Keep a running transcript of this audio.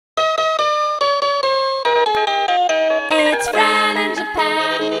It's Fran in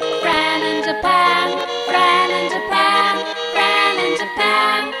Japan, Fran in Japan, Fran in Japan, Fran in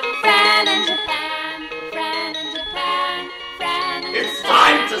Japan, Fran in Japan, Fran in Japan, Fran in Japan. It's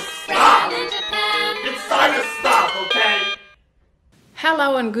time to stop! Fran in Japan. It's time to stop, okay?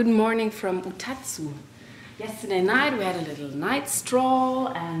 Hello and good morning from Utatsu. Yesterday night we had a little night stroll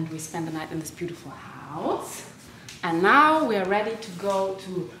and we spent the night in this beautiful house. And now we are ready to go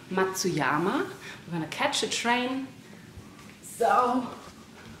to Matsuyama. We're gonna catch a train. So,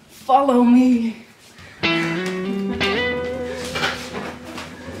 follow me.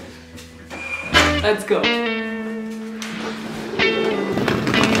 Let's go.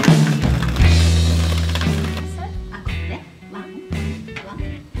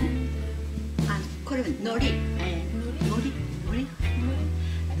 これは海苔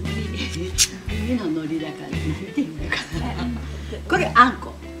の海苔だからなんていうのかな。これあん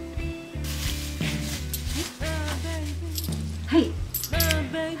こ。はい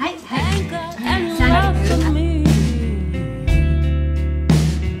はいはい。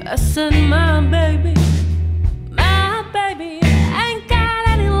I said, my baby ain't got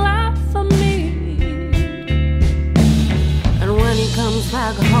any love for me. And when he comes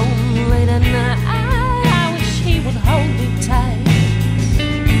back home late at night, I wish he would hold me tight.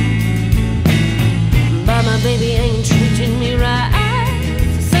 But my baby ain't treating me right.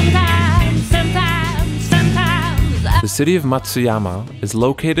 Sometimes. The city of Matsuyama is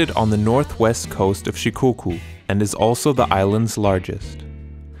located on the northwest coast of Shikoku and is also the island's largest.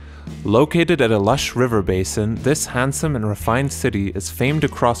 Located at a lush river basin, this handsome and refined city is famed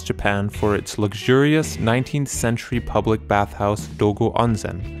across Japan for its luxurious 19th century public bathhouse Dogo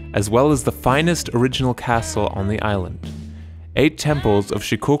Onsen, as well as the finest original castle on the island. 8 temples of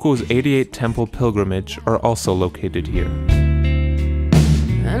Shikoku's 88 temple pilgrimage are also located here.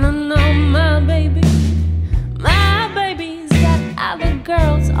 And I know my baby's got other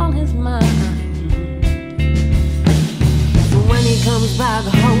girls on his mind. When he comes back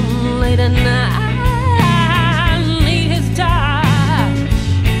home late at night, I need his time.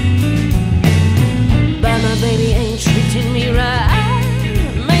 But my baby ain't treating me right.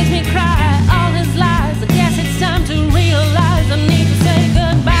 Makes me cry all his lies. I guess it's time to realize I need to say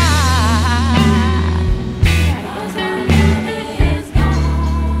goodbye.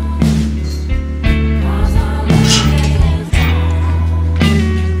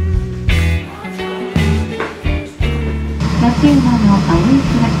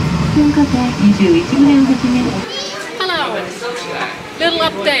 Hello! Little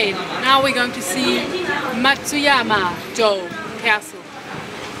update. Now we're going to see Matsuyama Joe Castle.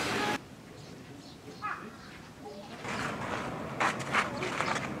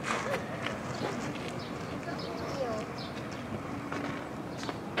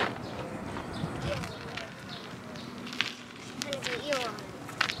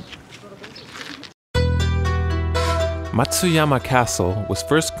 Matsuyama Castle was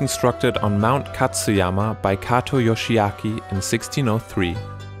first constructed on Mount Katsuyama by Kato Yoshiaki in 1603.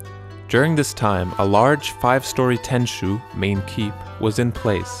 During this time, a large 5-story tenshu, main keep, was in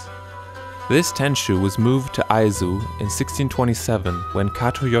place. This tenshu was moved to Aizu in 1627 when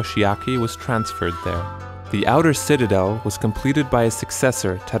Kato Yoshiaki was transferred there. The outer citadel was completed by his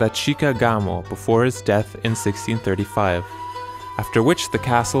successor Tadachika Gamo before his death in 1635. After which the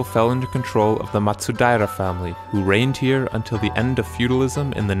castle fell under control of the Matsudaira family, who reigned here until the end of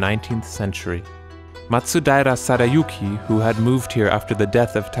feudalism in the 19th century. Matsudaira Sadayuki, who had moved here after the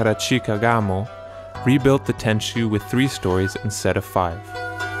death of Tadachika Gamo, rebuilt the tenshu with 3 stories instead of 5.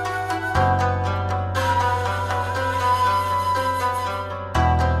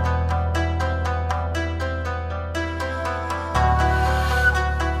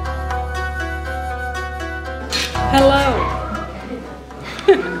 Hello!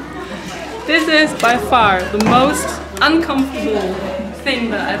 This is by far the most uncomfortable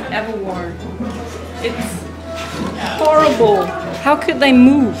thing that I've ever worn. It's horrible. How could they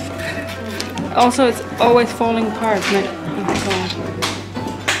move? Also, it's always falling apart. Oh my God.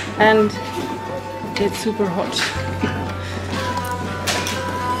 And it's super hot.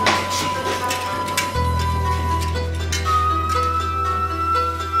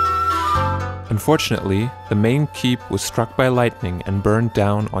 Unfortunately, the main keep was struck by lightning and burned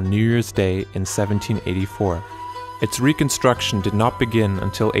down on New Year's Day in 1784. Its reconstruction did not begin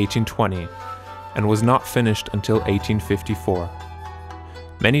until 1820 and was not finished until 1854.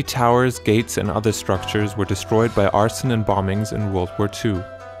 Many towers, gates, and other structures were destroyed by arson and bombings in World War II.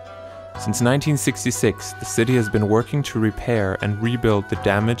 Since 1966, the city has been working to repair and rebuild the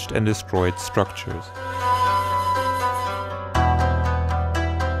damaged and destroyed structures.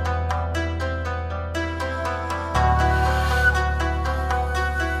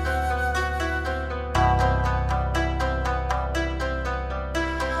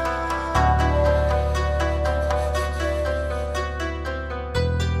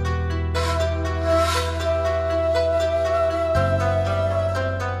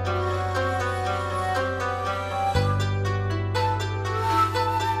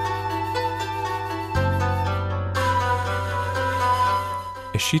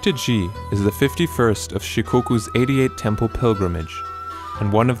 Ishite-ji is the 51st of Shikoku's 88 temple pilgrimage,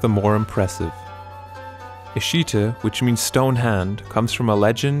 and one of the more impressive. Ishite, which means stone hand, comes from a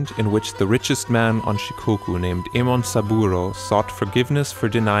legend in which the richest man on Shikoku named Emon Saburo sought forgiveness for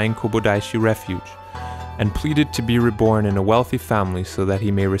denying Kobodaishi refuge, and pleaded to be reborn in a wealthy family so that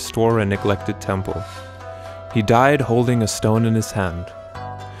he may restore a neglected temple. He died holding a stone in his hand.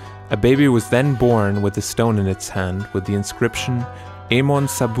 A baby was then born with a stone in its hand with the inscription, Emon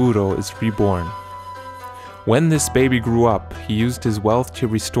Saburo is reborn. When this baby grew up, he used his wealth to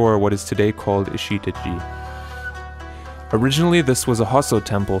restore what is today called Ishite-ji. Originally, this was a Hosso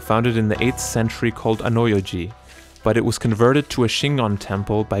temple founded in the 8th century called Anoyoji, but it was converted to a Shingon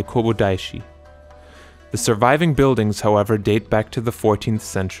temple by Kobodaishi. The surviving buildings, however, date back to the 14th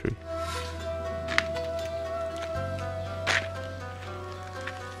century.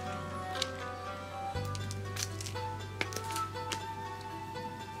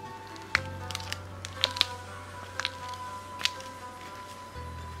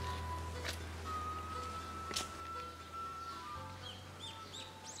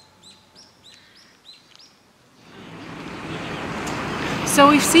 So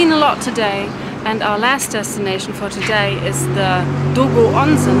we've seen a lot today, and our last destination for today is the Dogo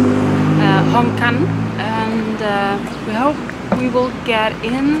Onsen, Honkan, and we hope we will get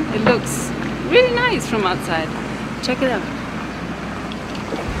in. It looks really nice from outside. Check it out.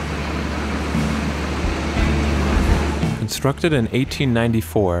 Constructed in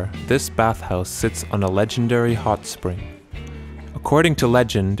 1894, this bathhouse sits on a legendary hot spring. According to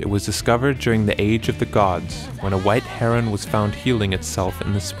legend, it was discovered during the Age of the Gods, when a white heron was found healing itself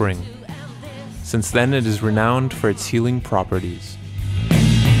in the spring. Since then, it is renowned for its healing properties.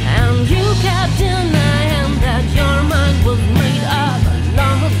 And you kept denying that your mind was made up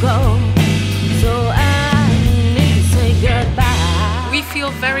long ago. So I need to say goodbye. We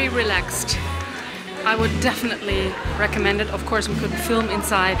feel very relaxed. I would definitely recommend it. Of course, we could film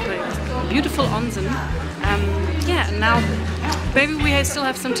inside, but it was a beautiful onsen. Yeah, now maybe we still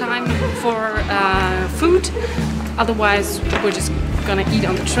have some time for food. Otherwise, we're just gonna eat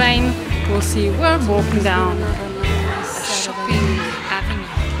on the train. We'll see. We're walking down a shopping